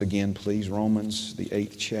Again, please, Romans, the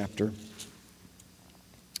 8th chapter.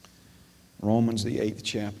 Romans, the 8th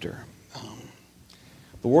chapter.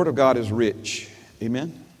 The Word of God is rich.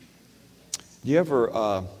 Amen? Do you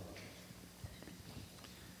ever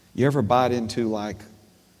bite into like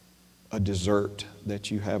a dessert that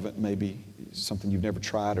you haven't, maybe something you've never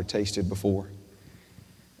tried or tasted before?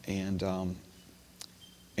 And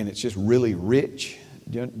it's just really rich.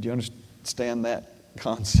 Do you understand that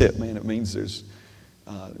concept, man? It means there's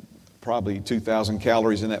probably 2,000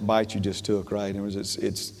 calories in that bite you just took, right?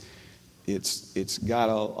 It's got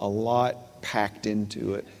a lot packed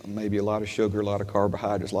into it. Maybe a lot of sugar, a lot of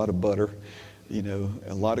carbohydrates, a lot of butter,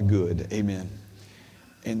 a lot of good. Amen.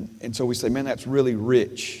 And so we say, man, that's really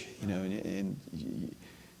rich, and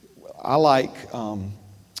I like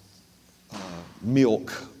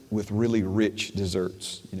milk with really rich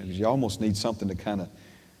desserts, because you almost need something to kind of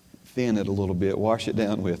thin it a little bit, wash it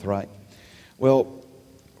down with, right? Well,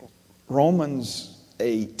 Romans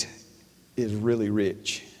 8 is really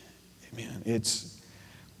rich. Amen.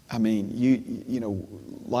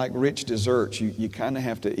 Like rich desserts, you kind of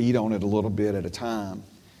have to eat on it a little bit at a time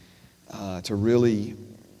to really,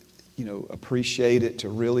 appreciate it, to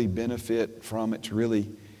really benefit from it, to really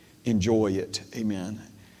enjoy it. Amen.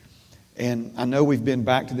 And I know we've been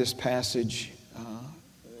back to this passage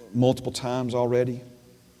multiple times already.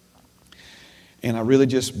 And I really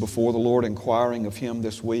just, before the Lord, inquiring of Him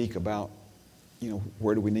this week about,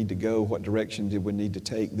 where do we need to go? What direction did we need to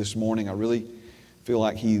take this morning? I really feel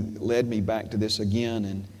like He led me back to this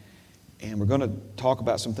again. And we're going to talk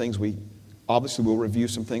about some things. Obviously, we'll review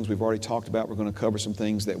some things we've already talked about. We're going to cover some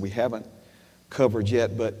things that we haven't covered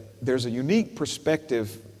yet. But there's a unique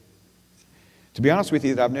perspective, to be honest with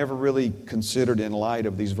you, that I've never really considered in light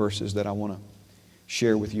of these verses that I want to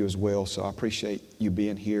share with you as well. So I appreciate you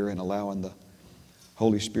being here and allowing the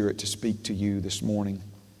Holy Spirit to speak to you this morning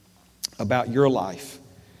about your life.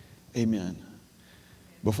 Amen.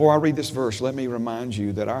 Before I read this verse, let me remind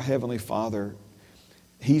you that our Heavenly Father,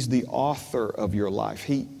 He's the author of your life.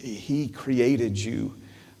 He created you.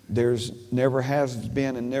 There's never has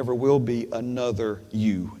been and never will be another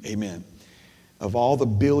you. Amen. Of all the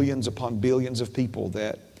billions upon billions of people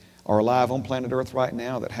that are alive on planet Earth right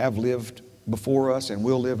now, that have lived before us and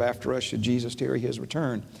will live after us should Jesus tarry His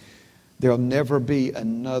return, there'll never be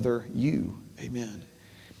another you. Amen.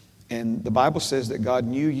 And the Bible says that God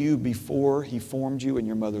knew you before He formed you in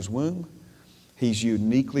your mother's womb. He's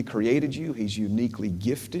uniquely created you. He's uniquely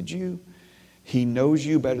gifted you. He knows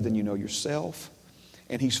you better than you know yourself.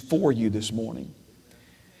 And He's for you this morning.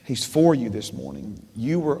 He's for you this morning.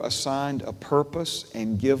 You were assigned a purpose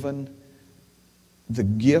and given the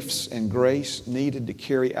gifts and grace needed to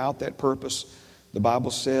carry out that purpose. The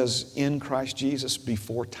Bible says in Christ Jesus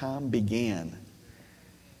before time began.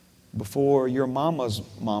 Before your mama's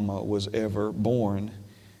mama was ever born,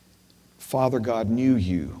 Father God knew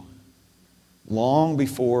you. Long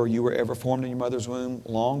before you were ever formed in your mother's womb,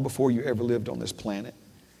 long before you ever lived on this planet.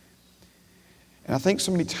 And I think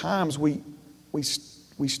so many times we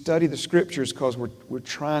study the Scriptures because we're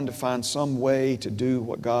trying to find some way to do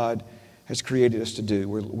what God has created us to do.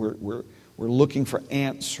 We're looking for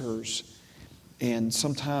answers. And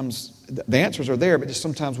sometimes the answers are there, but just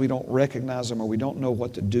sometimes we don't recognize them or we don't know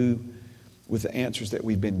what to do with the answers that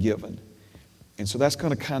we've been given. And so that's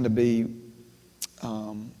going to kind of be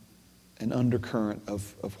an undercurrent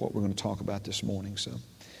of what we're going to talk about this morning. So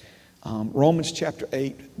Romans chapter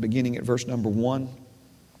 8, beginning at verse number 1.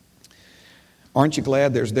 Aren't you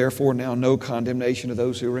glad there's therefore now no condemnation of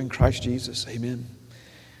those who are in Christ Jesus? Amen.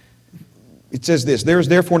 It says this, there is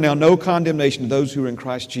therefore now no condemnation to those who are in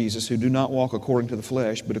Christ Jesus, who do not walk according to the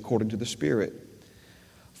flesh, but according to the Spirit.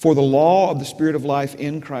 For the law of the Spirit of life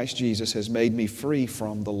in Christ Jesus has made me free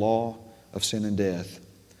from the law of sin and death.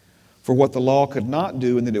 For what the law could not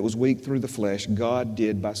do, in that it was weak through the flesh, God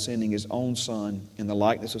did by sending His own Son in the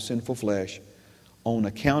likeness of sinful flesh. On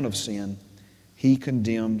account of sin, He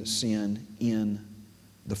condemned sin in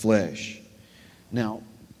the flesh. Now,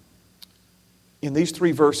 in these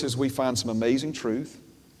 3 verses, we find some amazing truth.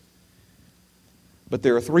 But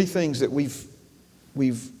there are 3 things that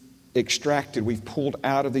we've extracted, we've pulled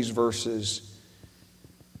out of these verses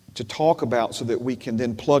to talk about so that we can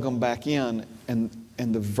then plug them back in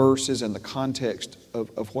and the verses and the context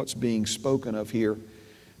of what's being spoken of here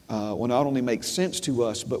will not only make sense to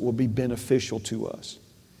us, but will be beneficial to us.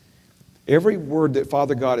 Every word that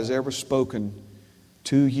Father God has ever spoken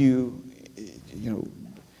to you,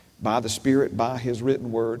 by the Spirit, by His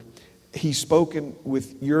written word, He's spoken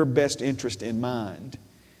with your best interest in mind.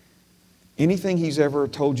 Anything He's ever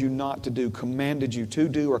told you not to do, commanded you to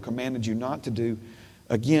do, or commanded you not to do,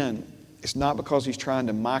 again, It's not because He's trying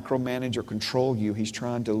to micromanage or control you. He's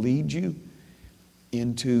trying to lead you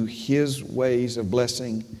into His ways of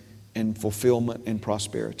blessing and fulfillment and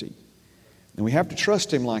prosperity. And we have to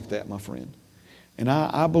trust Him like that, my friend. And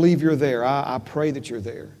I believe you're there. I pray that you're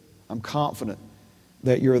there. I'm confident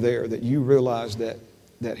that you're there, that you realize that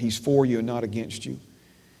He's for you and not against you.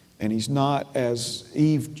 And He's not as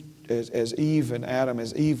Eve and Adam,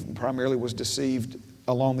 as Eve primarily was deceived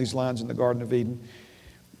along these lines in the Garden of Eden.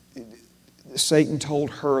 Satan told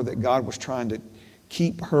her that God was trying to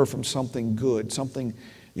keep her from something good, something,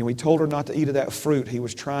 He told her not to eat of that fruit. He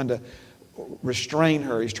was trying to restrain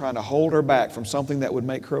her. He's trying to hold her back from something that would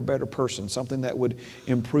make her a better person, something that would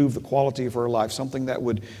improve the quality of her life, something that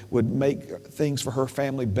would make things for her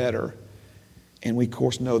family better. And we, of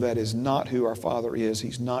course, know that is not who our Father is.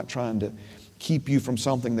 He's not trying to keep you from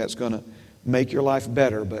something that's going to make your life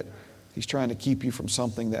better, but He's trying to keep you from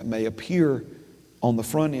something that may appear on the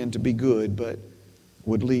front end to be good, but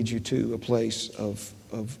would lead you to a place of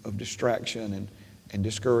distraction and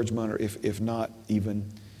discouragement, or if not even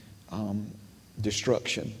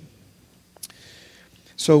destruction.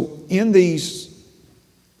 So in these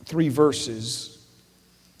 3 verses,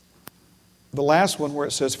 the last one where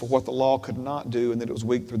it says, for what the law could not do and that it was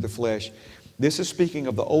weak through the flesh, this is speaking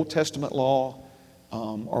of the Old Testament law,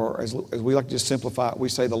 or as we like to just simplify it, we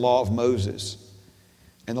say the law of Moses.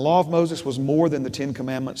 And the law of Moses was more than the 10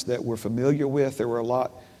 commandments that we're familiar with. There were a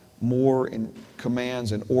lot more in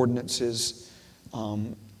commands and ordinances.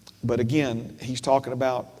 But again, he's talking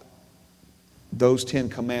about those 10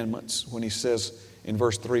 commandments when he says in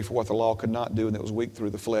verse 3, for what the law could not do and that was weak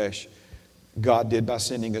through the flesh, God did by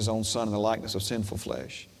sending His own Son in the likeness of sinful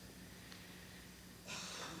flesh.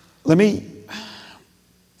 We're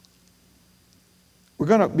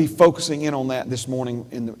going to be focusing in on that this morning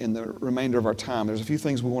in the remainder of our time. There's a few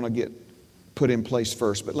things we want to get put in place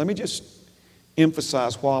first. But let me just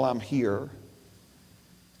emphasize while I'm here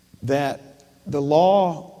that the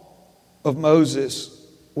law of Moses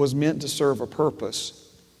was meant to serve a purpose,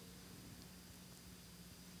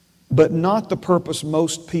 but not the purpose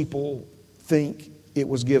most people think it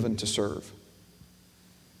was given to serve.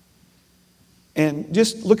 And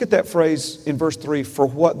just look at that phrase in verse 3, for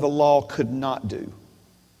what the law could not do.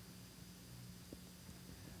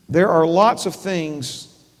 There are lots of things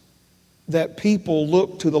that people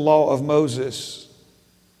look to the law of Moses.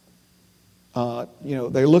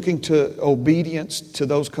 They're looking to obedience to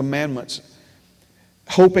those commandments,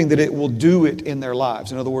 hoping that it will do it in their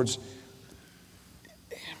lives. In other words,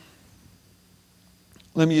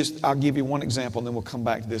 I'll give you one example and then we'll come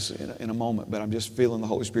back to this in a moment, but I'm just feeling the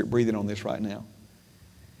Holy Spirit breathing on this right now.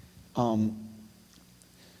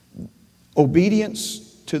 Obedience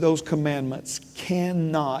to those commandments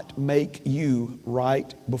cannot make you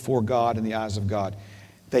right before God in the eyes of God.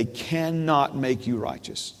 They cannot make you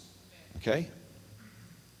righteous. Okay?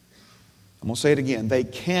 I'm going to say it again. They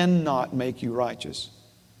cannot make you righteous.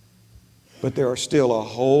 But there are still a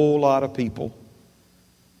whole lot of people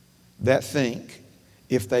that think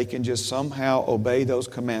if they can just somehow obey those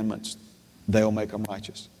commandments, they'll make them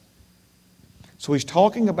righteous. So he's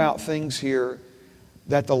talking about things here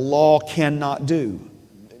that the law cannot do,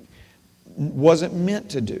 wasn't meant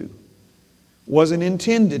to do, wasn't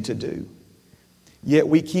intended to do. Yet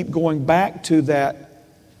we keep going back to that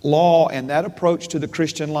law and that approach to the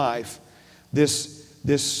Christian life, this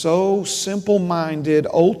so simple-minded,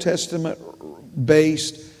 Old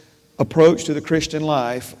Testament-based approach to the Christian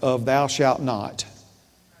life of thou shalt not.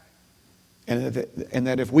 And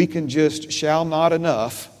that if we can just shall not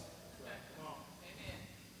enough,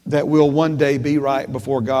 that we'll one day be right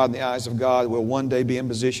before God in the eyes of God. We'll one day be in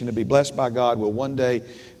position to be blessed by God. We'll one day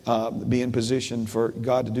be in position for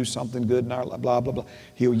God to do something good in our life, blah, blah, blah.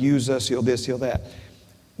 He'll use us, He'll this, He'll that.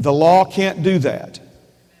 The law can't do that.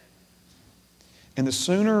 And the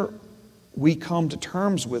sooner we come to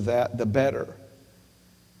terms with that, the better.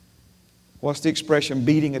 What's the expression,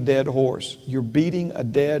 beating a dead horse? You're beating a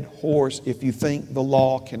dead horse if you think the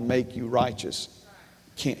law can make you righteous.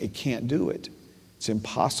 It can't do it. It's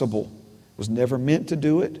impossible. It was never meant to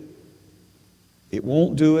do it. It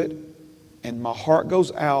won't do it. And my heart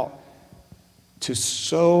goes out to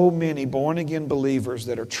so many born-again believers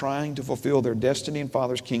that are trying to fulfill their destiny in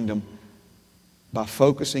Father's kingdom by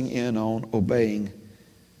focusing in on obeying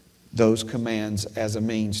those commands as a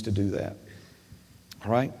means to do that.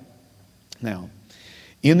 All right? Now,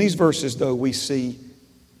 in these verses, though, we see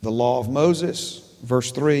the law of Moses,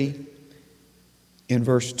 verse 3. In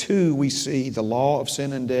verse 2, we see the law of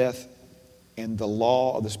sin and death and the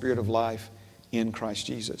law of the Spirit of life in Christ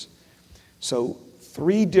Jesus. So,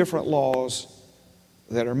 3 different laws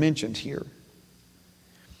that are mentioned here.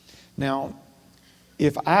 Now,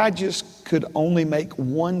 if I just could only make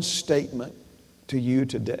one statement to you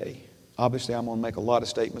today, obviously I'm going to make a lot of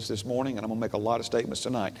statements this morning and I'm going to make a lot of statements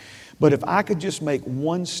tonight. But if I could just make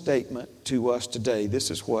one statement to us today, this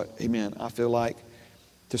is what, amen, I feel like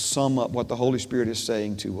to sum up what the Holy Spirit is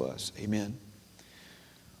saying to us. Amen.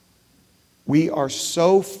 We are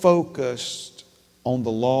so focused on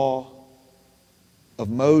the law of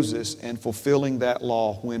Moses and fulfilling that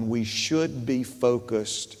law when we should be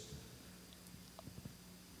focused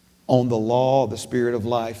on the law of the Spirit of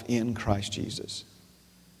life in Christ Jesus.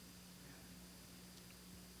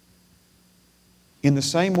 In the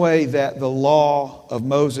same way that the law of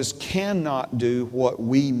Moses cannot do what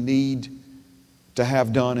we need to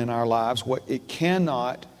have done in our lives, what it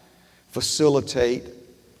cannot facilitate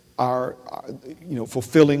our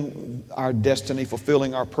fulfilling our destiny,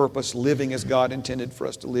 fulfilling our purpose, living as God intended for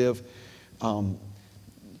us to live,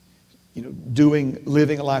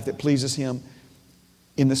 living a life that pleases Him.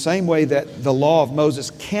 In the same way that the law of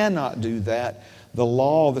Moses cannot do that, the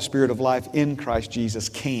law of the Spirit of life in Christ Jesus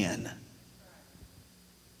can.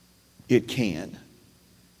 It can.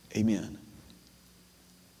 Amen.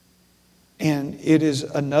 And it is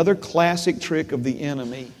another classic trick of the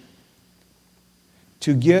enemy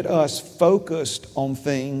to get us focused on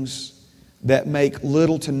things that make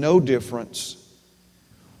little to no difference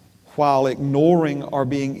while ignoring or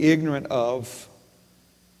being ignorant of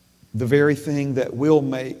the very thing that will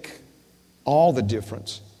make all the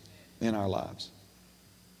difference in our lives.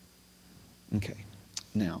 Okay,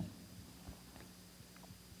 now,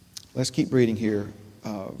 let's keep reading here.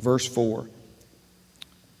 Verse 4.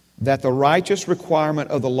 That the righteous requirement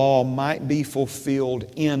of the law might be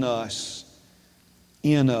fulfilled in us.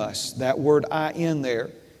 In us. That word "I" in there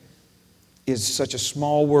is such a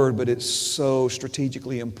small word, but it's so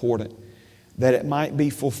strategically important. That it might be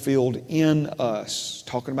fulfilled in us.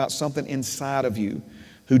 Talking about something inside of you.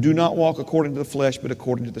 Who do not walk according to the flesh, but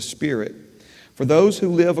according to the Spirit. For those who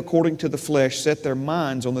live according to the flesh set their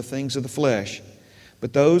minds on the things of the flesh.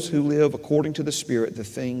 But those who live according to the Spirit, the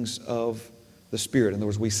things of the Spirit. In other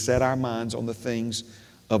words, we set our minds on the things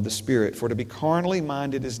of the Spirit. For to be carnally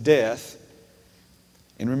minded is death.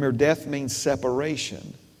 And remember, death means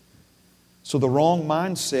separation. So the wrong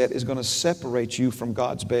mindset is going to separate you from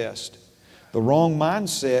God's best. The wrong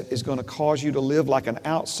mindset is going to cause you to live like an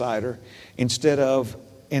outsider instead of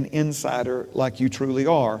an insider like you truly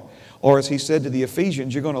are. Or as he said to the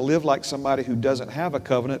Ephesians, you're going to live like somebody who doesn't have a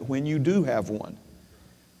covenant when you do have one.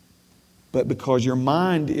 But because your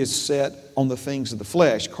mind is set on the things of the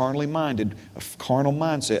flesh, carnally minded, a carnal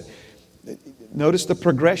mindset. Notice the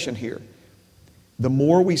progression here. The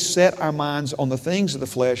more we set our minds on the things of the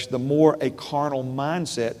flesh, the more a carnal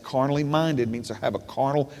mindset, carnally minded means to have a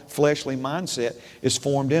carnal, fleshly mindset, is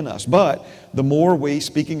formed in us. But the more we,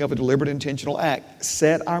 speaking of a deliberate, intentional act,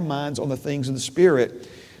 set our minds on the things of the Spirit,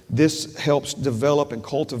 this helps develop and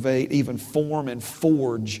cultivate, even form and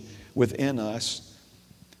forge within us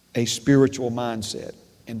a spiritual mindset.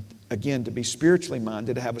 And again, to be spiritually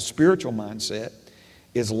minded, to have a spiritual mindset,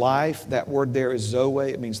 is life. That word there is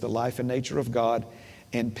Zoe. It means the life and nature of God.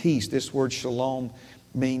 And peace. This word shalom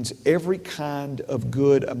means every kind of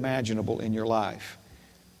good imaginable in your life.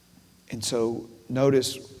 And so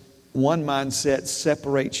notice one mindset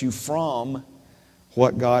separates you from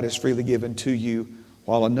what God has freely given to you,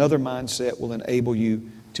 while another mindset will enable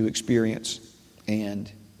you to experience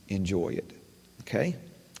and enjoy it. Okay?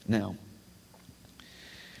 Now,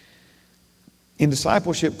 in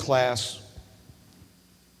discipleship class,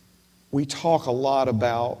 we talk a lot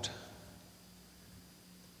about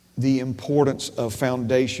the importance of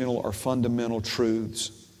foundational or fundamental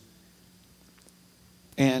truths.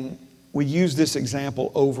 And we use this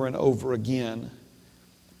example over and over again,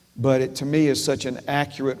 but it to me is such an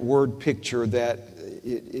accurate word picture that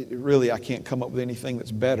it really, I can't come up with anything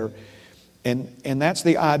that's better. And that's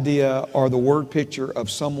the idea or the word picture of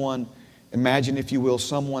someone, imagine if you will,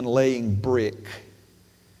 someone laying brick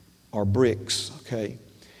or bricks, okay?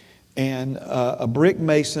 And a brick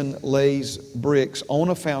mason lays bricks on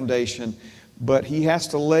a foundation, but he has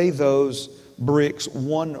to lay those bricks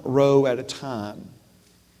one row at a time.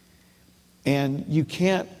 And you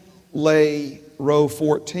can't lay row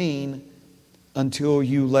 14 until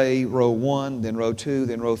you lay row 1, then row 2,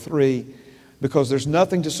 then row 3, because there's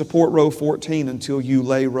nothing to support row 14 until you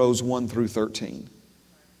lay rows 1 through 13.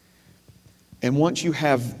 And once you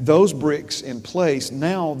have those bricks in place,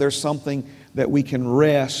 now there's something that we can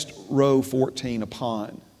rest row 14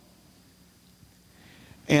 upon.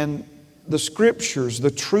 And the Scriptures,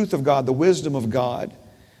 the truth of God, the wisdom of God,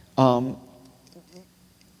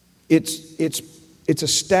 it's it's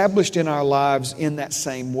established in our lives in that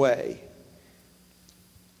same way.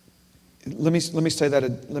 Let me say that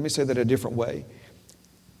a different way.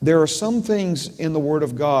 There are some things in the Word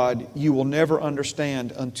of God you will never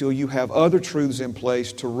understand until you have other truths in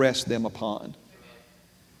place to rest them upon.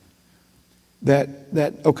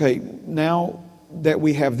 Okay, now that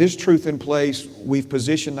we have this truth in place, we've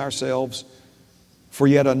positioned ourselves for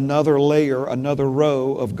yet another layer, another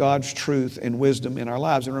row of God's truth and wisdom in our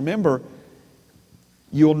lives. And remember,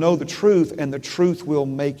 you'll know the truth, and the truth will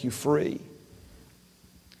make you free.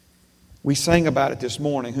 We sang about it this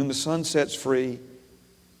morning. Whom the Son sets free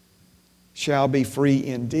shall be free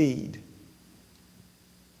indeed.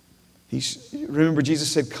 Remember,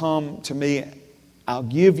 Jesus said, "Come to me, I'll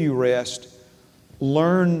give you rest.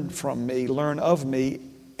 Learn from me, learn of me,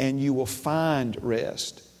 and you will find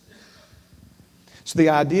rest." So the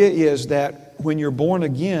idea is that when you're born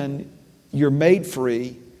again, you're made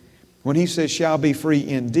free. When He says, "shall be free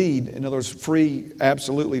indeed," in other words, free,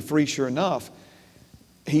 absolutely free, sure enough,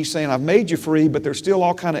 He's saying, I've made you free, but there's still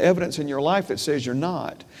all kind of evidence in your life that says you're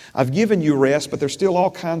not. I've given you rest, but there's still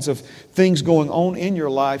all kinds of things going on in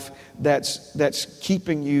your life that's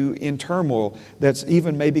keeping you in turmoil, that's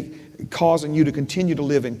even maybe causing you to continue to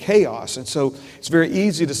live in chaos. And so it's very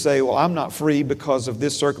easy to say, well, I'm not free because of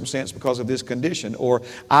this circumstance, because of this condition, or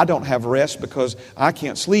I don't have rest because I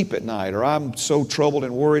can't sleep at night, or I'm so troubled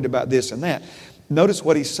and worried about this and that. Notice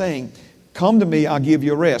what He's saying. Come to me, I'll give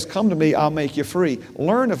you rest. Come to me, I'll make you free.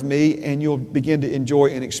 Learn of me, and you'll begin to enjoy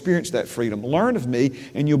and experience that freedom. Learn of me,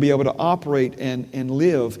 and you'll be able to operate and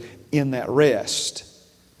live in that rest.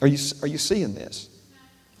 Are you seeing this?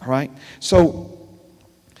 All right? So,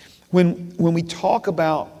 when we talk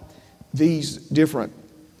about these different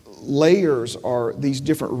layers or these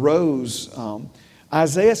different rows,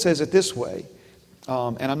 Isaiah says it this way.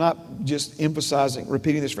 And I'm not just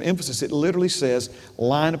repeating this for emphasis. It literally says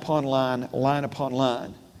line upon line, line upon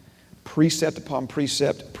line, precept upon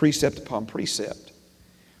precept, precept upon precept.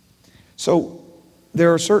 So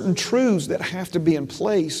there are certain truths that have to be in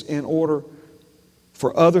place in order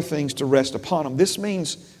for other things to rest upon them. This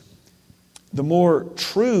means the more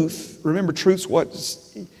truth, remember truth's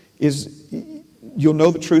you'll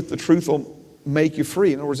know the truth will make you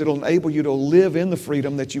free. In other words, it'll enable you to live in the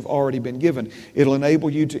freedom that you've already been given. It'll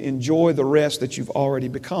enable you to enjoy the rest that you've already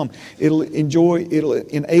become. It'll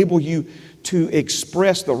enable you to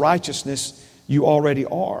express the righteousness you already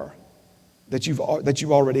are, that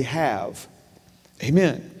you already have.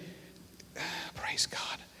 Amen. Praise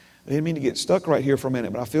God. I didn't mean to get stuck right here for a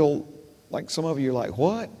minute, but I feel like some of you are like,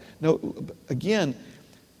 what? No, again,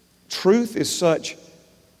 truth is such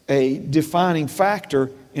a defining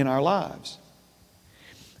factor in our lives.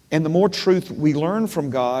 And the more truth we learn from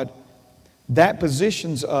God, that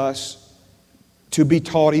positions us to be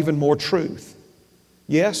taught even more truth.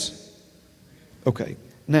 Yes? Okay.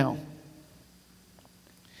 Now,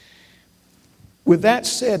 with that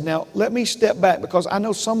said, now let me step back, because I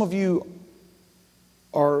know some of you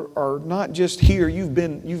are not just here. You've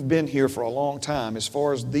been here for a long time as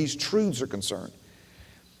far as these truths are concerned.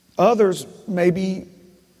 Others may be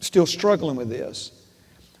still struggling with this.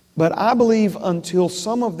 But I believe until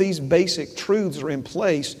some of these basic truths are in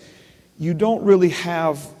place, you don't really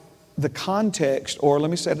have the context, or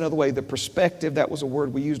let me say it another way, the perspective. That was a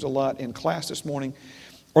word we used a lot in class this morning.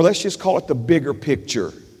 Or let's just call it the bigger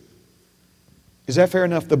picture. Is that fair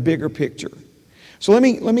enough? The bigger picture. So let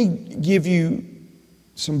me give you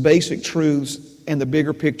some basic truths and the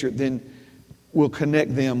bigger picture, then we'll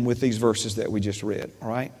connect them with these verses that we just read. All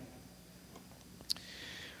right?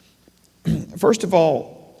 First of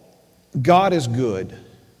all, God is good.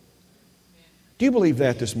 Do you believe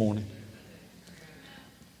that this morning?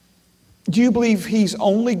 Do you believe He's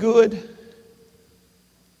only good?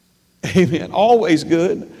 Amen. Always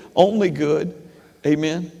good. Only good.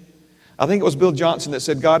 Amen. I think it was Bill Johnson that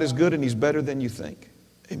said, God is good and He's better than you think.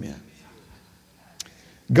 Amen.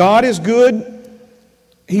 God is good.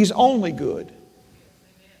 He's only good.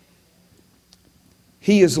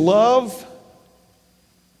 He is love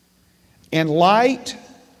and light.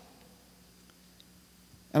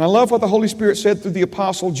 And I love what the Holy Spirit said through the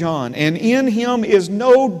Apostle John. And in Him is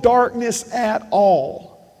no darkness at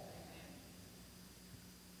all.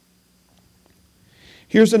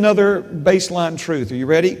 Here's another baseline truth. Are you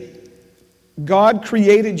ready? God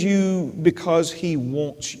created you because He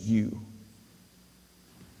wants you.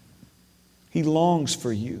 He longs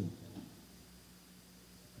for you.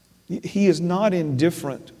 He is not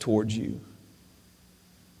indifferent towards you.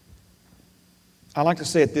 I like to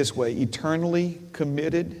say it this way: eternally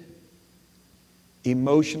committed,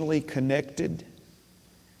 emotionally connected,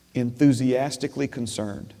 enthusiastically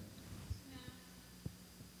concerned.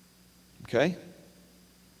 Okay?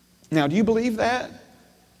 Now, do you believe that?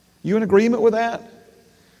 You in agreement with that?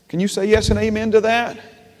 Can you say yes and amen to that?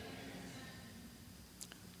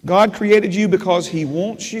 God created you because He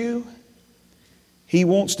wants you. He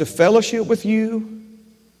wants to fellowship with you.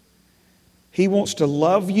 He wants to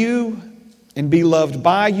love you and be loved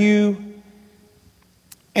by you.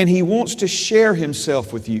 And He wants to share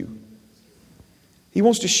Himself with you. He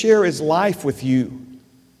wants to share His life with you.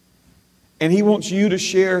 And He wants you to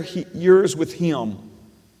share yours with Him.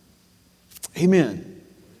 Amen.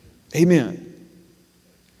 Amen.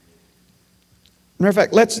 Matter of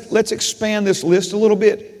fact, let's expand this list a little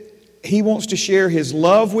bit. He wants to share His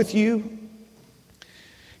love with you.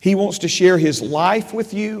 He wants to share His life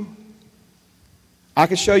with you. I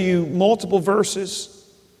could show you multiple verses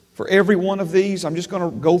for every one of these. I'm just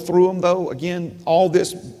going to go through them, though. Again, all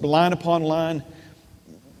this line upon line,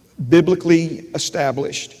 biblically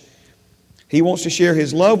established. He wants to share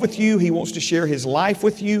His love with you. He wants to share His life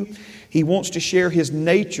with you. He wants to share His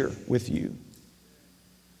nature with you.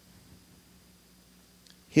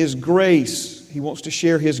 His grace. He wants to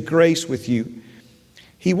share His grace with you.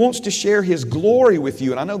 He wants to share His glory with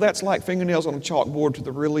you. And I know that's like fingernails on a chalkboard to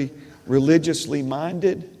the really religiously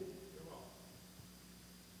minded.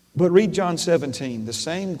 But read John 17. The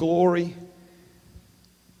same glory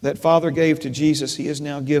that Father gave to Jesus, He has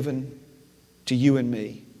now given to you and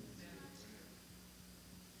me.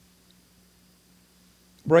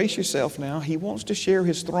 Brace yourself now. He wants to share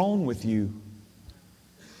His throne with you.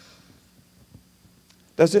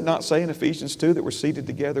 Does it not say in Ephesians 2 that we're seated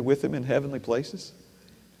together with Him in heavenly places?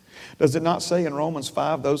 Does it not say in Romans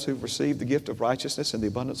 5, those who've received the gift of righteousness and the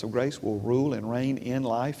abundance of grace will rule and reign in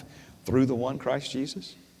life through the one Christ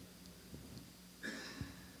Jesus?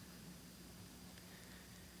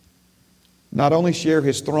 Not only share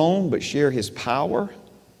His throne, but share His power.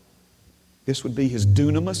 This would be His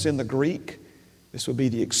dunamis in the Greek. This would be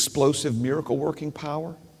the explosive miracle-working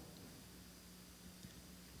power.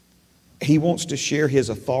 He wants to share His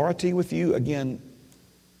authority with you. Again,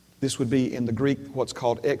 this would be in the Greek what's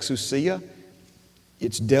called exousia.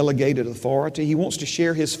 It's delegated authority. He wants to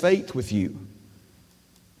share His faith with you,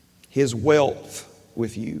 His wealth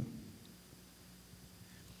with you.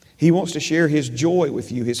 He wants to share His joy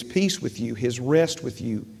with you, His peace with you, His rest with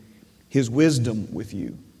you, His wisdom with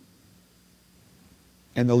you.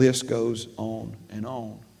 And the list goes on and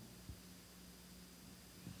on.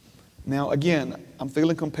 Now, again, I'm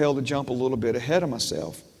feeling compelled to jump a little bit ahead of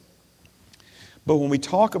myself. But when we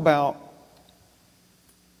talk about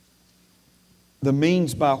the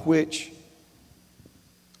means by which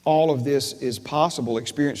all of this is possible,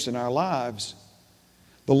 experienced in our lives,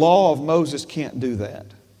 the law of Moses can't do that.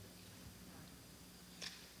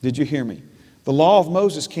 Did you hear me? The law of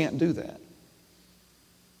Moses can't do that.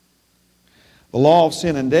 The law of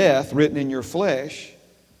sin and death written in your flesh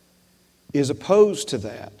is opposed to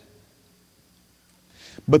that.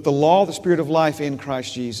 But the law of the Spirit of life in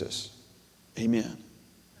Christ Jesus, amen,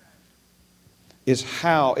 is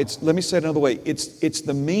how, let me say it another way, it's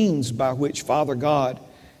the means by which Father God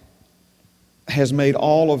has made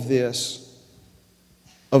all of this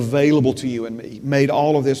available to you and me, made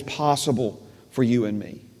all of this possible for you and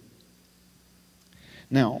me.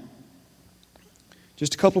 Now,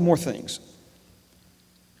 just a couple more things.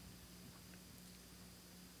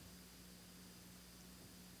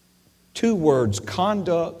 Two words,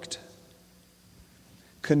 conduct,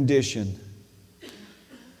 condition.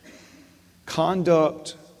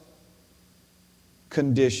 Conduct,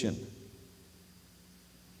 condition.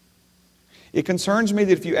 It concerns me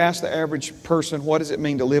that if you ask the average person, what does it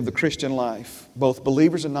mean to live the Christian life? Both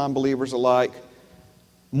believers and non-believers alike,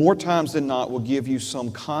 more times than not will give you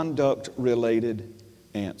some conduct-related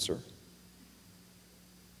answer.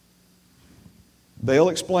 They'll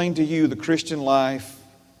explain to you the Christian life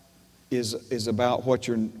is about what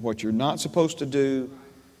you're not supposed to do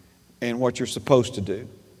and what you're supposed to do.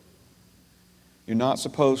 You're not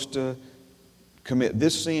supposed to commit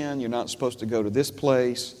this sin, you're not supposed to go to this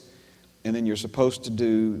place, and then you're supposed to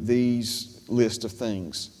do these list of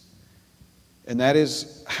things. And that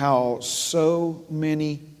is how so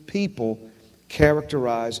many people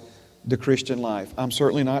characterize the Christian life. I'm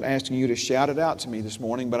certainly not asking you to shout it out to me this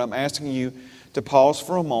morning, but I'm asking you to pause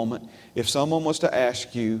for a moment. If someone was to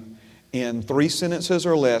ask you, in 3 sentences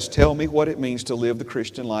or less, tell me what it means to live the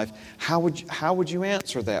Christian life, how would you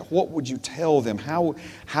answer that? What would you tell them?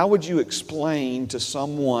 How would you explain to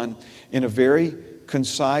someone in a very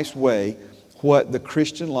concise way what the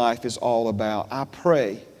Christian life is all about? I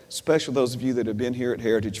pray, especially those of you that have been here at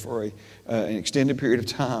Heritage for an extended period of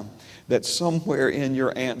time, that somewhere in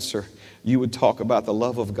your answer you would talk about the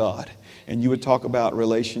love of God and you would talk about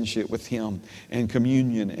relationship with Him and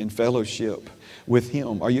communion and fellowship with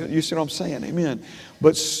Him. You see what I'm saying? Amen.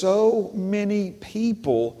 But so many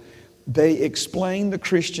people, they explain the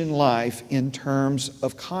Christian life in terms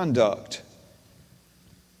of conduct.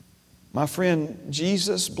 My friend,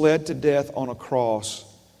 Jesus bled to death on a cross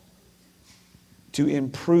to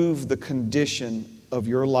improve the condition of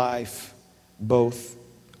your life, both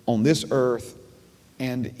on this earth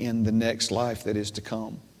and in the next life that is to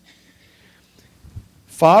come.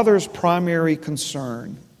 Father's primary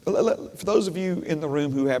concern, for those of you in the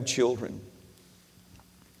room who have children,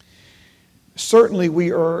 certainly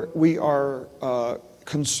we are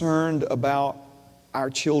concerned about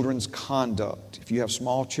our children's conduct. If you have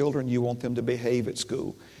small children, you want them to behave at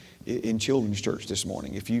school, in children's church this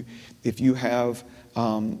morning. If you have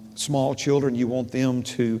small children, you want them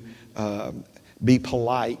to be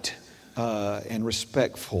polite and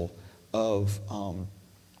respectful of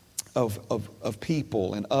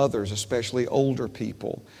people and others, especially older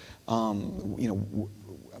people.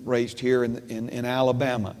 Raised here in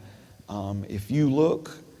Alabama. If you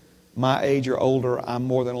look my age or older, I'm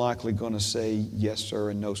more than likely going to say yes,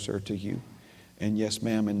 sir, and no, sir, to you, and yes,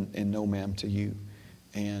 ma'am, and no, ma'am, to you.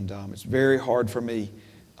 And it's very hard for me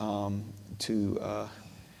to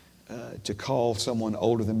call someone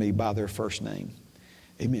older than me by their first name.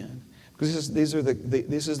 Amen. Because this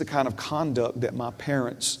is the kind of conduct that my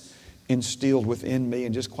parents instilled within me,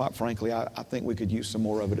 and just quite frankly, I think we could use some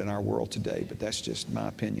more of it in our world today, but that's just my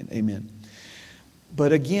opinion. Amen.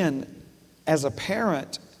 But again, as a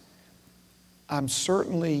parent, I'm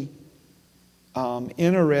certainly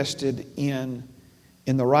interested in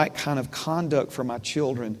the right kind of conduct for my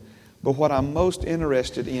children, but what I'm most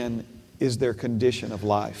interested in is their condition of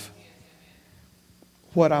life.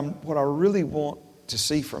 What I really want to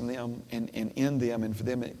see from them and in them, and for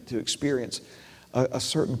them to experience a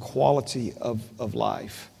certain quality of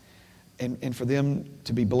life, and for them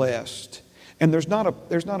to be blessed. And there's not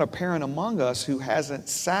a parent among us who hasn't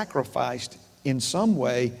sacrificed in some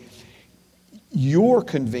way your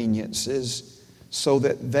conveniences so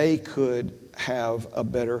that they could have a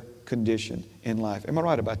better condition in life. Am I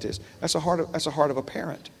right about this? That's the heart of a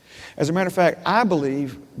parent. As a matter of fact, I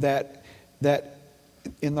believe that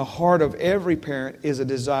in the heart of every parent is a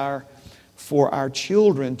desire for our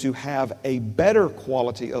children to have a better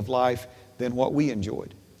quality of life than what we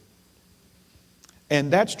enjoyed.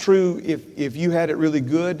 And that's true if you had it really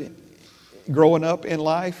good growing up in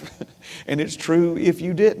life, and it's true if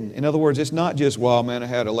you didn't. In other words, it's not just, well, man, I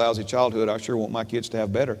had a lousy childhood, I sure want my kids to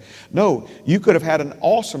have better. No, you could have had an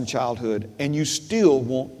awesome childhood, and you still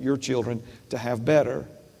want your children to have better.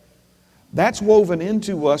 That's woven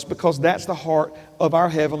into us because that's the heart of our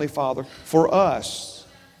Heavenly Father for us.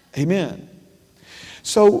 Amen.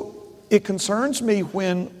 So it concerns me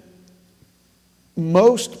when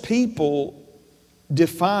most people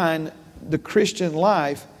define the Christian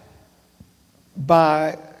life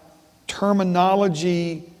by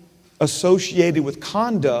terminology associated with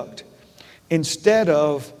conduct instead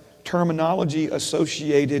of terminology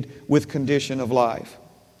associated with condition of life.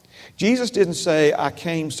 Jesus didn't say, I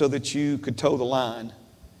came so that you could toe the line.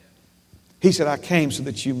 He said, I came so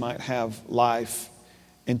that you might have life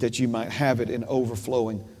and that you might have it in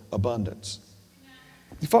overflowing abundance.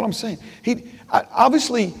 You follow what I'm saying?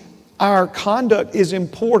 Obviously, our conduct is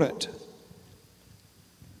important.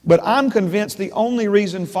 But I'm convinced the only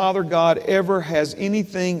reason Father God ever has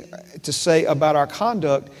anything to say about our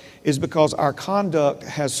conduct is because our conduct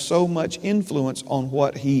has so much influence on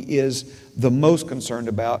what He is the most concerned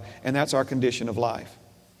about, and that's our condition of life.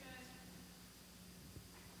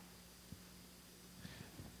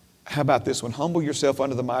 How about this one? Humble yourself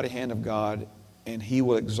under the mighty hand of God, and He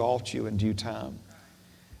will exalt you in due time.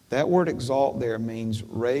 That word exalt there means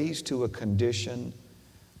raise to a condition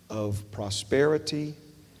of prosperity,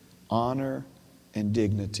 honor, and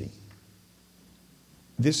dignity.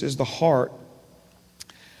 This is the heart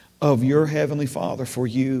of your Heavenly Father for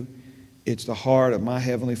you. It's the heart of my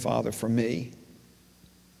Heavenly Father for me.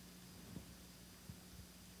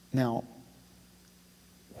 Now,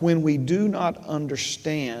 when we do not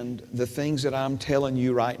understand the things that I'm telling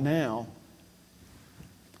you right now,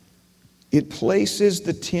 it places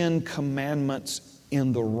the 10 Commandments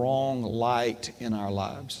in the wrong light in our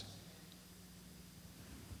lives.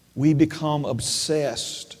 We become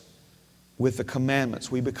obsessed with the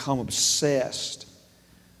commandments. We become obsessed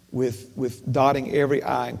with dotting every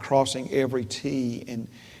I and crossing every T,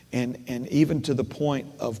 and even to the point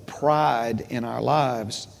of pride in our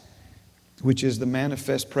lives, which is the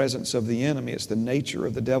manifest presence of the enemy. It's the nature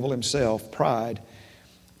of the devil himself, pride.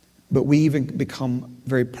 But we even become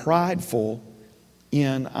very prideful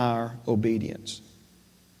in our obedience.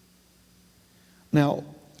 Now,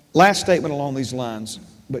 last statement along these lines,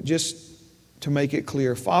 but just to make it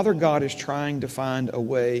clear, Father God is trying to find a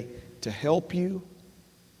way to help you,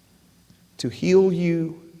 to heal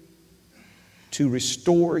you, to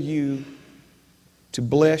restore you, to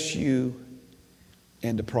bless you,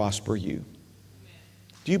 and to prosper you.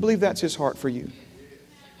 Do you believe that's His heart for you?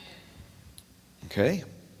 Okay.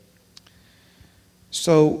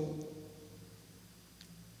 So,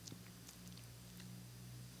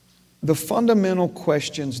 the fundamental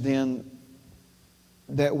questions then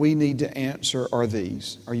that we need to answer are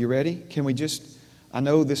these. Are you ready? I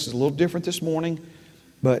know this is a little different this morning,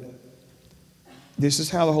 but this is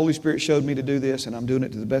how the Holy Spirit showed me to do this, and I'm doing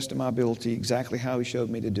it to the best of my ability, exactly how He showed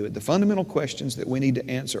me to do it. The fundamental questions that we need to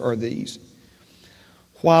answer are these.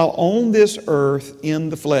 While on this earth in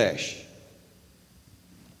the flesh.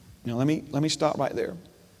 Now let me stop right there.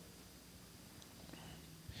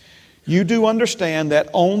 You do understand that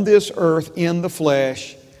on this earth in the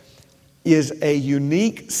flesh is a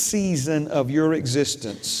unique season of your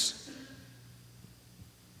existence,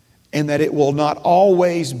 and that it will not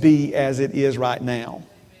always be as it is right now.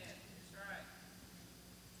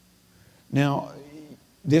 Now,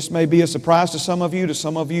 this may be a surprise to some of you. To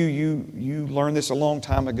some of you, you learned this a long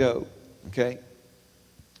time ago. Okay?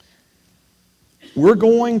 We're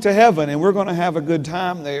going to heaven and we're going to have a good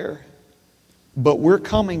time there, but we're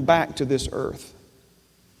coming back to this earth.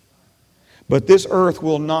 But this earth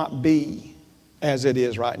will not be as it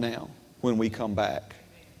is right now when we come back.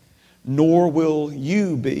 Nor will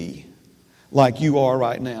you be like you are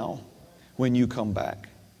right now when you come back.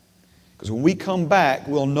 Because when we come back,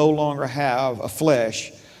 we'll no longer have a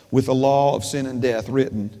flesh with the law of sin and death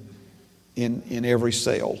written in every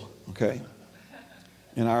cell, okay,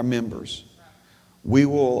 in our members. We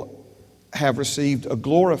will have received a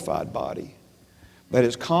glorified body that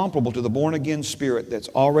is comparable to the born-again spirit that's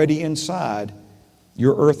already inside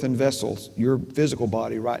your earthen vessels, your physical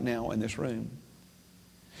body right now in this room.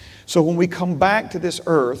 So when we come back to this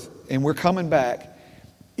earth, and we're coming back,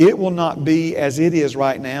 it will not be as it is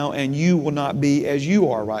right now, and you will not be as you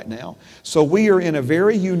are right now. So we are in a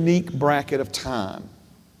very unique bracket of time.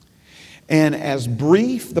 And as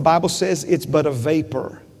brief, the Bible says it's but a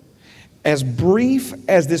vapor. As brief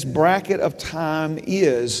as this bracket of time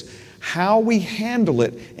is, how we handle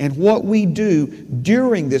it and what we do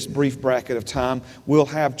during this brief bracket of time will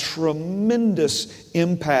have tremendous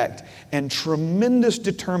impact and tremendous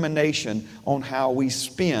determination on how we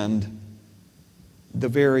spend the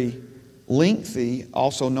very lengthy,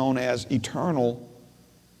 also known as eternal,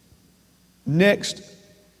 next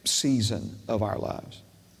season of our lives.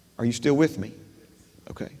 Are you still with me?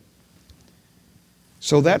 Okay.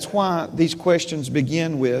 So that's why these questions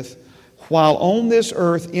begin with, while on this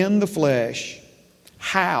earth in the flesh,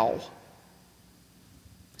 how?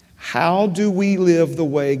 How do we live the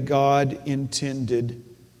way God intended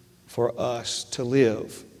for us to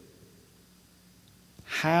live?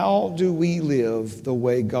 How do we live the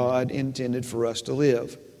way God intended for us to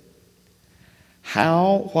live?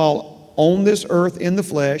 How, while on this earth in the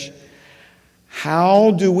flesh,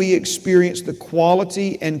 how do we experience the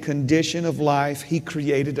quality and condition of life He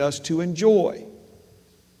created us to enjoy?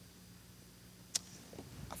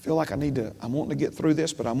 I feel like I'm wanting to get through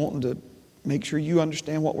this, but I'm wanting to make sure you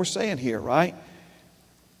understand what we're saying here, right?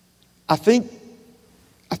 I think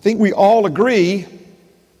we all agree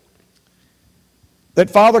that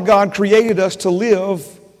Father God created us to live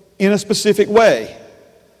in a specific way.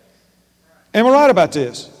 Am I right about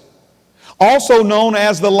this? Also known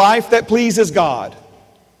as the life that pleases God.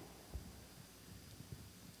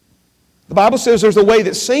 The Bible says there's a way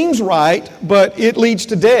that seems right, but it leads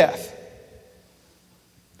to death.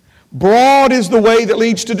 Broad is the way that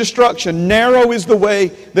leads to destruction. Narrow is the way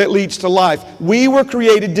that leads to life. We were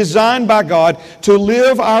created, designed by God to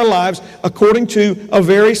live our lives according to a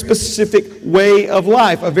very specific way of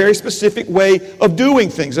life, a very specific way of doing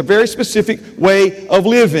things, a very specific way of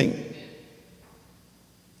living.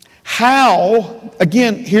 How,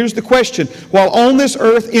 again, here's the question. While on this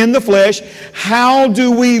earth in the flesh, how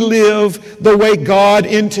do we live the way God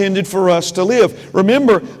intended for us to live?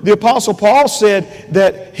 Remember, the Apostle Paul said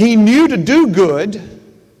that he knew to do good,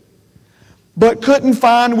 but couldn't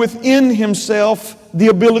find within himself the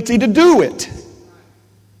ability to do it.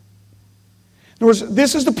 In other words,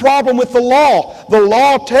 this is the problem with the law. The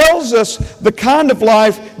law tells us the kind of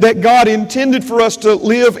life that God intended for us to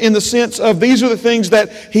live, in the sense of these are the things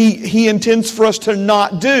that He intends for us to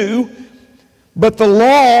not do. But the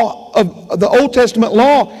law of the Old Testament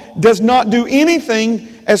law does not do anything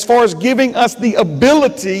as far as giving us the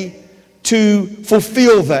ability to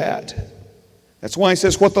fulfill that. That's why he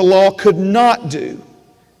says what the law could not do,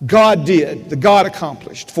 God did, the God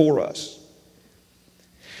accomplished for us.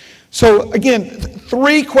 So again,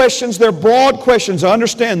 three questions, they're broad questions, I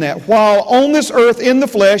understand that. While on this earth in the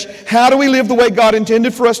flesh, how do we live the way God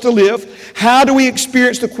intended for us to live? How do we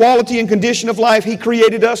experience the quality and condition of life He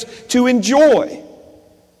created us to enjoy?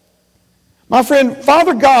 My friend,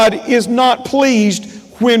 Father God is not pleased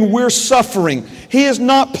when we're suffering. He is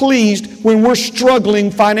not pleased when we're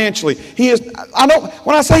struggling financially.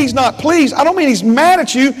 When I say He's not pleased, I don't mean He's mad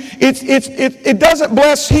at you. It doesn't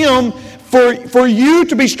bless Him for you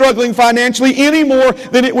to be struggling financially any more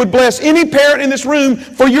than it would bless any parent in this room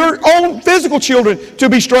for your own physical children to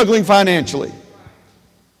be struggling financially.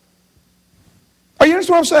 Are you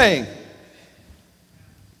understand what I'm saying?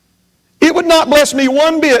 It would not bless me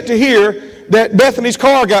one bit to hear that Bethany's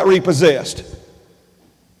car got repossessed.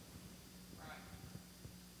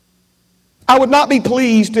 I would not be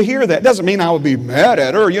pleased to hear that. Doesn't mean I would be mad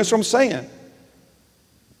at her. You know what I'm saying?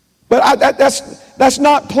 But that's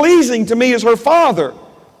not pleasing to me as her father.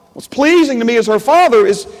 What's pleasing to me as her father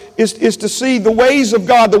is to see the ways of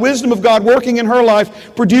God, the wisdom of God working in her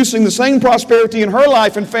life, producing the same prosperity in her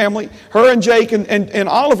life and family, her and Jake and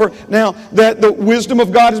Oliver. Now that the wisdom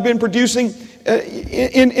of God has been producing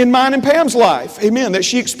in mine and Pam's life. Amen. That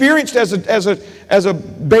she experienced as a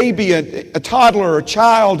baby, a toddler, a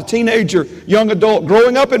child, a teenager, young adult,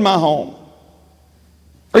 growing up in my home.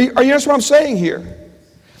 Are you understand what I'm saying here?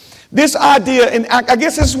 This idea, and I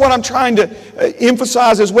guess this is what I'm trying to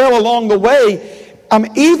emphasize as well along the way,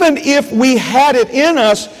 even if we had it in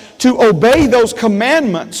us to obey those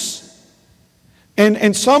commandments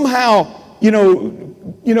and somehow,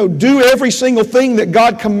 do every single thing that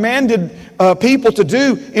God commanded people to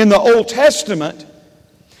do in the Old Testament,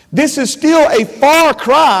 this is still a far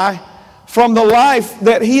cry from the life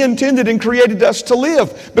that He intended and created us to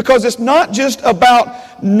live. Because it's not just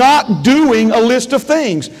about not doing a list of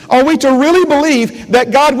things. Are we to really believe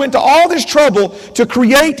that God went to all this trouble to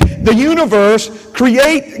create the universe,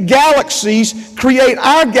 create galaxies, create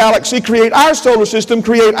our galaxy, create our solar system,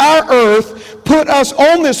 create our earth, put us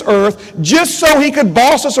on this earth, just so He could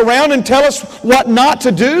boss us around and tell us what not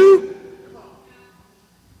to do?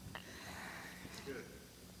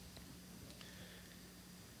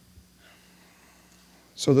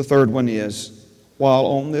 So the third one is, while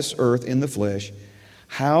on this earth in the flesh,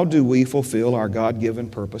 how do we fulfill our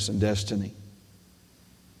God-given purpose and destiny?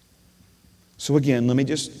 So again, let me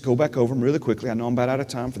just go back over them really quickly. I know I'm about out of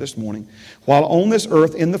time for this morning. While on this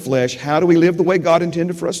earth in the flesh, how do we live the way God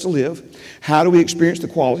intended for us to live? How do we experience the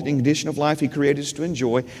quality and condition of life He created us to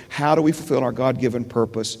enjoy? How do we fulfill our God-given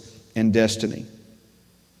purpose and destiny?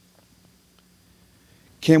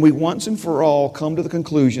 Can we once and for all come to the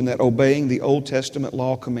conclusion that obeying the Old Testament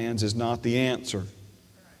law commands is not the answer?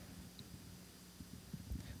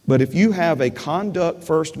 But if you have a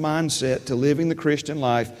conduct-first mindset to living the Christian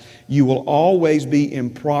life, you will always be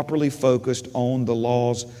improperly focused on the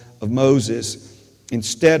laws of Moses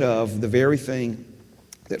instead of the very thing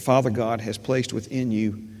that Father God has placed within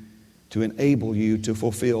you to enable you to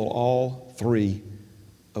fulfill all three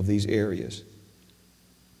of these areas.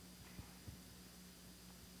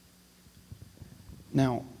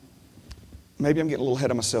 Now, maybe I'm getting a little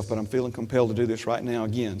ahead of myself, but I'm feeling compelled to do this right now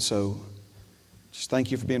again. So just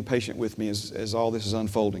thank you for being patient with me as all this is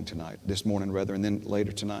unfolding this morning, and then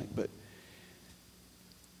later tonight. But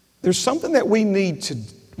there's something that we need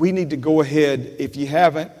to go ahead, if you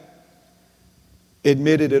haven't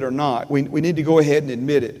admitted it or not, we need to go ahead and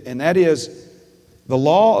admit it. And that is, the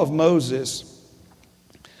law of Moses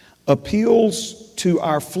appeals to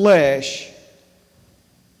our flesh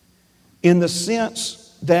in the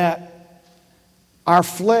sense that our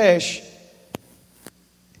flesh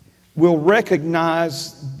will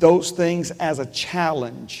recognize those things as a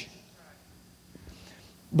challenge.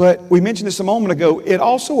 But we mentioned this a moment ago, it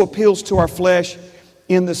also appeals to our flesh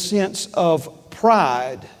in the sense of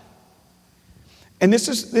pride. And this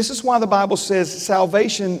is why the Bible says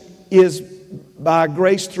salvation is by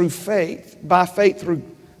grace through faith, by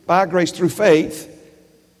grace through faith.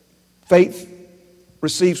 Faith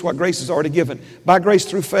receives what grace has already given. By grace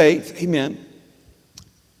through faith, amen.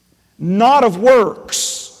 Not of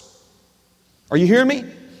works. Are you hearing me?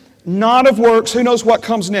 Not of works. Who knows what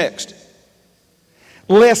comes next?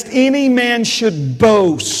 Lest any man should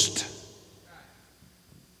boast.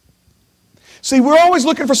 See, we're always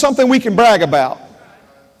looking for something we can brag about.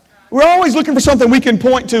 We're always looking for something we can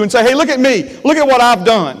point to and say, hey, look at me. Look at what I've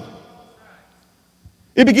done.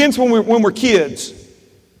 It begins when we're kids.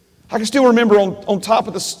 I can still remember on top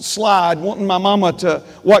of the slide wanting my mama to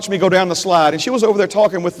watch me go down the slide. And she was over there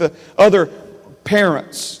talking with the other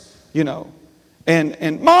parents,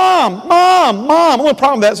 And Mom, Mom, Mom. The only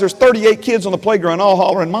problem with that is there's 38 kids on the playground all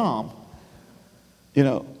hollering Mom. You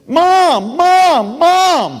know, Mom, Mom,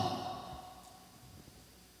 Mom.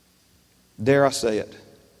 Dare I say it?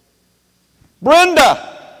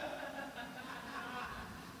 Brenda.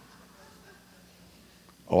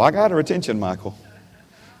 Oh, I got her attention, Michael.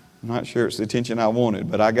 I'm not sure it's the attention I wanted,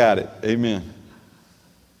 but I got it. Amen.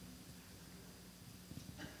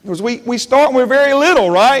 Because we start when we're very little,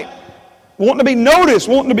 right? Wanting to be noticed,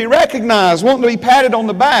 wanting to be recognized, wanting to be patted on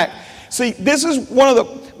the back. See, this is one of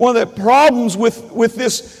the problems with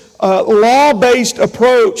this law-based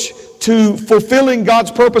approach to fulfilling God's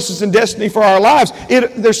purposes and destiny for our lives.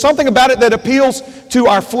 There's something about it that appeals to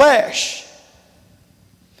our flesh,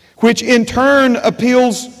 which in turn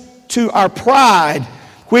appeals to our pride,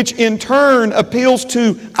 which in turn appeals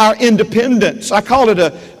to our independence. I call it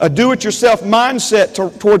a do-it-yourself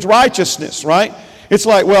mindset towards righteousness, right? It's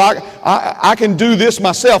like, well, I can do this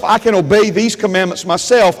myself. I can obey these commandments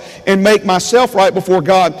myself and make myself right before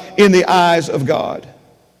God in the eyes of God.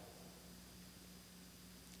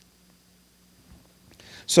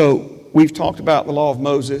 So we've talked about the law of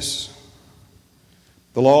Moses,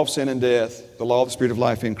 the law of sin and death, the law of the Spirit of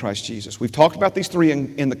life in Christ Jesus. We've talked about these three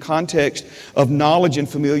in the context of knowledge and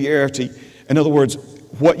familiarity. In other words,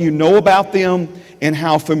 what you know about them and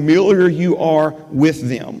how familiar you are with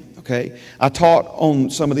them. Okay, I taught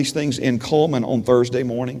on some of these things in Coleman on Thursday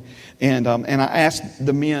morning, and I asked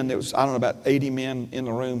the men. There was, I don't know, about 80 men in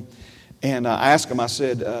the room, and I asked them. I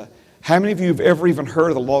said, "How many of you have ever even heard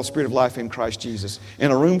of the law of the Spirit of life in Christ Jesus?"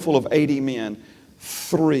 In a room full of 80 men,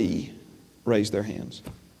 3 raised their hands.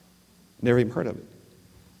 Never even heard of it.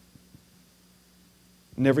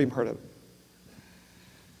 Never even heard of it.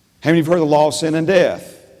 How many of you have heard of the law of sin and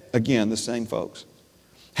death? Again, the same folks.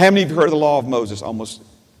 How many of you have heard of the law of Moses? Almost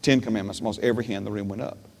 10 commandments, almost every hand in the room went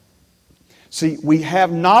up. See, we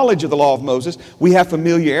have knowledge of the law of Moses. We have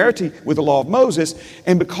familiarity with the law of Moses.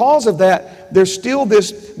 And because of that, there's still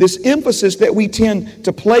this emphasis that we tend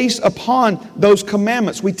to place upon those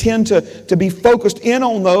commandments. We tend to be focused in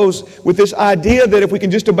on those with this idea that if we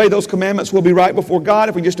can just obey those commandments, we'll be right before God.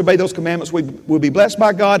 If we just obey those commandments, we'll be blessed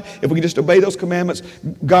by God. If we can just obey those commandments,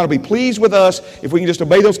 God will be pleased with us. If we can just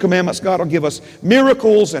obey those commandments, God will give us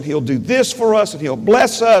miracles, and He'll do this for us, and He'll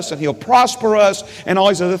bless us, and He'll prosper us, and all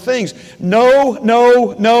these other things. No,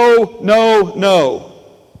 no, no, no, no.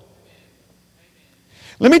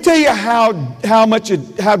 Let me tell you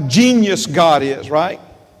how genius God is, right?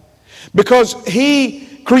 Because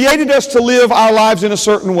He created us to live our lives in a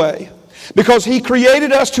certain way. Because He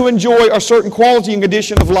created us to enjoy a certain quality and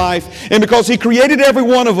condition of life. And because He created every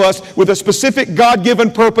one of us with a specific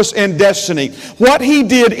God-given purpose and destiny. What He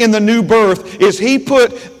did in the new birth is He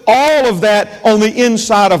put all of that on the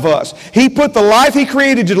inside of us. He put the life He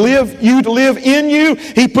created to live in you.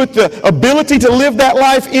 He put the ability to live that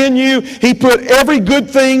life in you. He put every good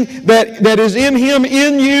thing that is in Him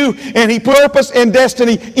in you. And He put purpose and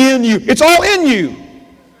destiny in you. It's all in you.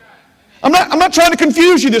 I'm not trying to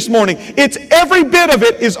confuse you this morning. It's every bit of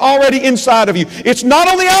it is already inside of you. It's not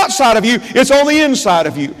on the outside of you, it's on the inside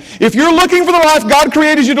of you. If you're looking for the life God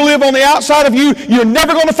created you to live on the outside of you, you're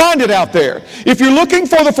never going to find it out there. If you're looking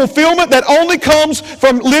for the fulfillment that only comes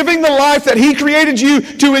from living the life that He created you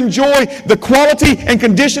to enjoy, the quality and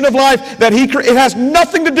condition of life that it has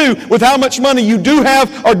nothing to do with how much money you do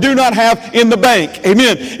have or do not have in the bank.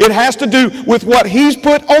 Amen. It has to do with what He's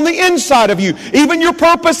put on the inside of you. Even your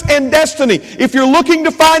purpose and destiny. If you're looking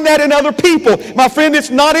to find that in other people, my friend, it's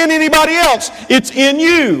not in anybody else. It's in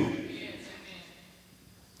you.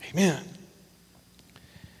 Amen.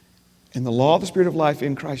 And the law of the Spirit of life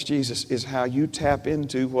in Christ Jesus is how you tap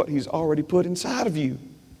into what He's already put inside of you.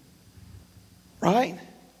 Right?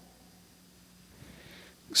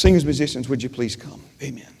 Singers, musicians, would you please come?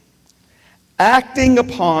 Amen. Acting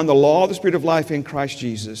upon the law of the Spirit of life in Christ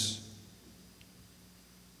Jesus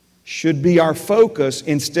should be our focus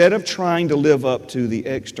instead of trying to live up to the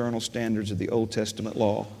external standards of the Old Testament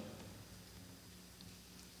law.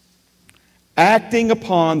 Acting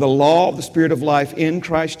upon the law of the Spirit of life in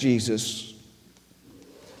Christ Jesus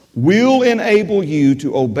will enable you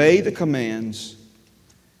to obey the commands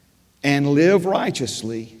and live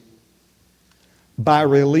righteously by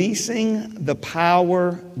releasing the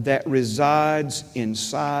power that resides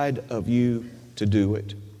inside of you to do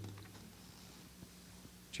it.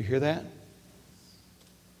 Did you hear that?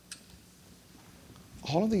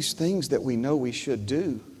 All of these things that we know we should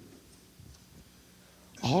do,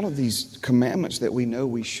 all of these commandments that we know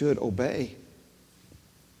we should obey,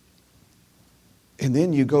 and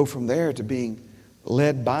then you go from there to being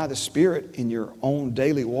led by the Spirit in your own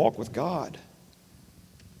daily walk with God.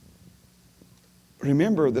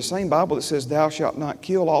 remember, the same Bible that says, thou shalt not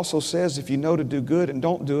kill, also says, if you know to do good and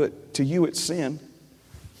don't do it, to you it's sin.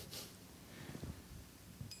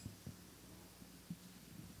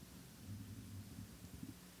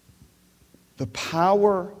 The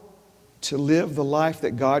power to live the life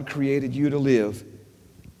that God created you to live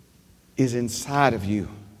is inside of you.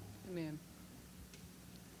 Amen.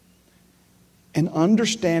 And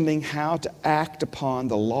understanding how to act upon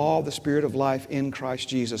the law of the Spirit of life in Christ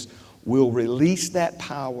Jesus will release that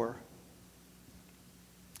power.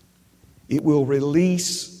 It will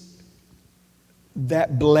release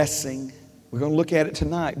that blessing. We're going to look at it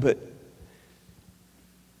tonight, but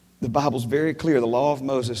the Bible's very clear. The law of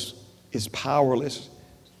Moses is powerless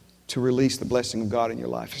to release the blessing of God in your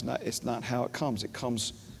life. It's not how it comes. It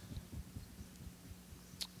comes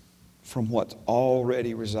from what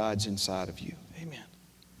already resides inside of you. Amen.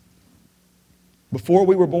 Before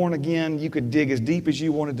we were born again, you could dig as deep as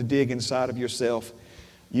you wanted to dig inside of yourself.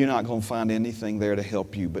 You're not going to find anything there to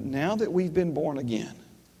help you. But now that we've been born again,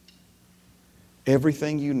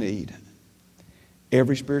 everything you need,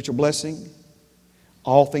 every spiritual blessing,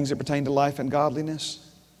 all things that pertain to life and godliness,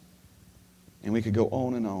 and we could go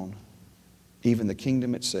on and on, even the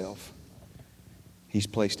kingdom itself, He's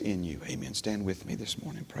placed in you. Amen. Stand with me this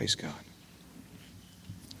morning. Praise God.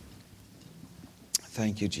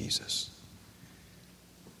 Thank you, Jesus.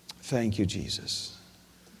 Thank you, Jesus.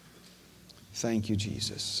 Thank you,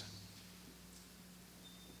 Jesus.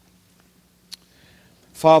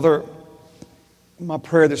 Father, my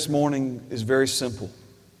prayer this morning is very simple.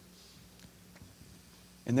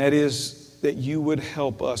 And that is that you would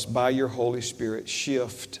help us by your Holy Spirit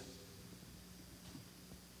shift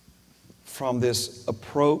from this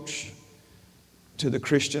approach to the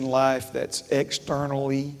Christian life that's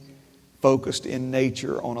externally focused in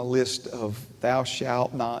nature on a list of thou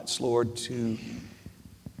shalt nots, Lord, to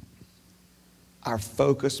our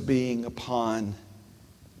focus being upon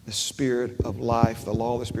the Spirit of life, the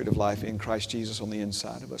law of the Spirit of life in Christ Jesus on the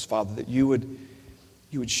inside of us. Father, that you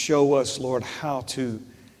would show us, Lord, how to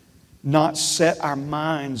not set our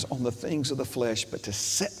minds on the things of the flesh, but to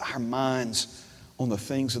set our minds on the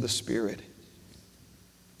things of the Spirit.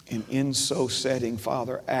 And in so setting,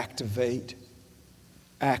 Father, activate,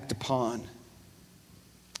 act upon,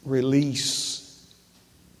 release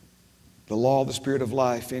the law of the Spirit of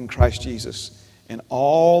life in Christ Jesus and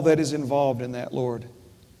all that is involved in that, Lord,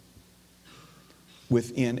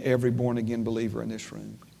 within every born-again believer in this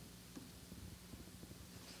room.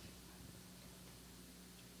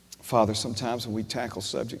 Father, sometimes when we tackle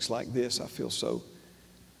subjects like this, I feel so,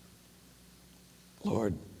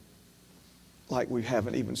 Lord, like we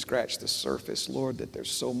haven't even scratched the surface, Lord, that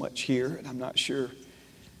there's so much here. And I'm not sure,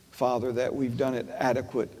 Father, that we've done it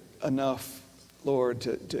adequate enough, Lord,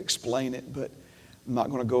 to explain it. But I'm not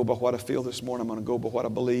going to go by what I feel this morning. I'm going to go by what I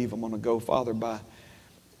believe. I'm going to go, Father, by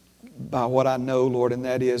what I know, Lord, and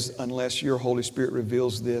that is unless your Holy Spirit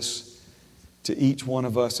reveals this to each one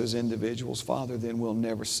of us as individuals, Father, then we'll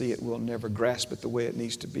never see it. We'll never grasp it the way it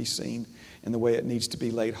needs to be seen and the way it needs to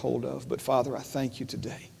be laid hold of. But Father, I thank you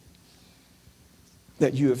today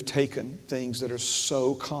that you have taken things that are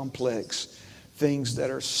so complex, things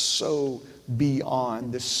that are so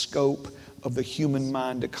beyond the scope of the human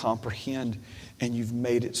mind to comprehend, and you've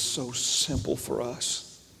made it so simple for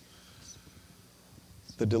us.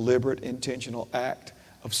 The deliberate, intentional act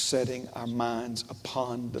of setting our minds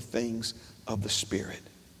upon the things of the Spirit.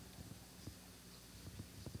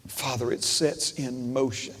 Father, it sets in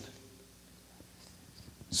motion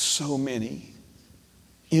so many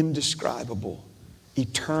indescribable,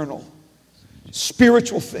 eternal,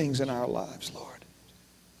 spiritual things in our lives, Lord.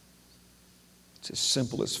 It's as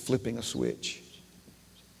simple as flipping a switch.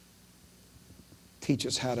 Teach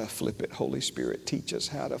us how to flip it, Holy Spirit. Teach us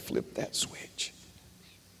how to flip that switch.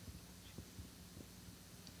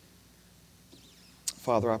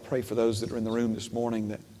 Father, I pray for those that are in the room this morning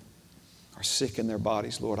that are sick in their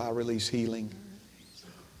bodies, Lord. I release healing.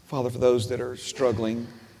 Father, for those that are struggling,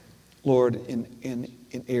 Lord, in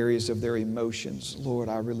areas of their emotions, Lord,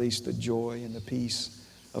 I release the joy and the peace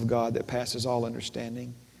of God that passes all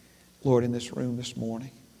understanding, Lord, in this room this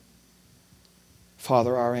morning.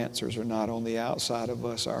 Father, our answers are not on the outside of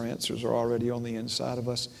us. Our answers are already on the inside of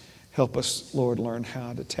us. Help us, Lord, learn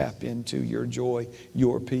how to tap into your joy,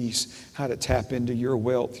 your peace, how to tap into your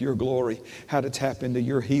wealth, your glory, how to tap into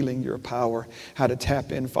your healing, your power, how to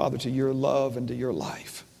tap in, Father, to your love and to your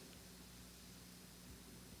life.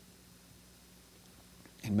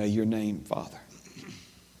 And may your name, Father,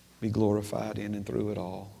 be glorified in and through it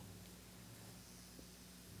all.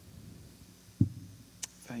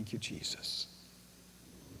 Thank you, Jesus.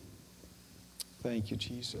 Thank you,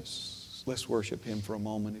 Jesus. Let's worship Him for a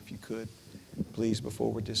moment, if you could, please,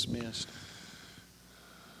 before we're dismissed.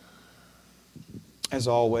 As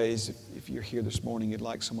always, if you're here this morning, you'd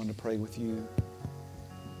like someone to pray with you,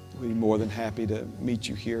 we'd be more than happy to meet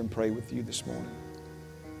you here and pray with you this morning.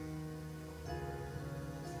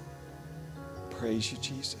 Praise you,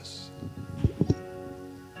 Jesus.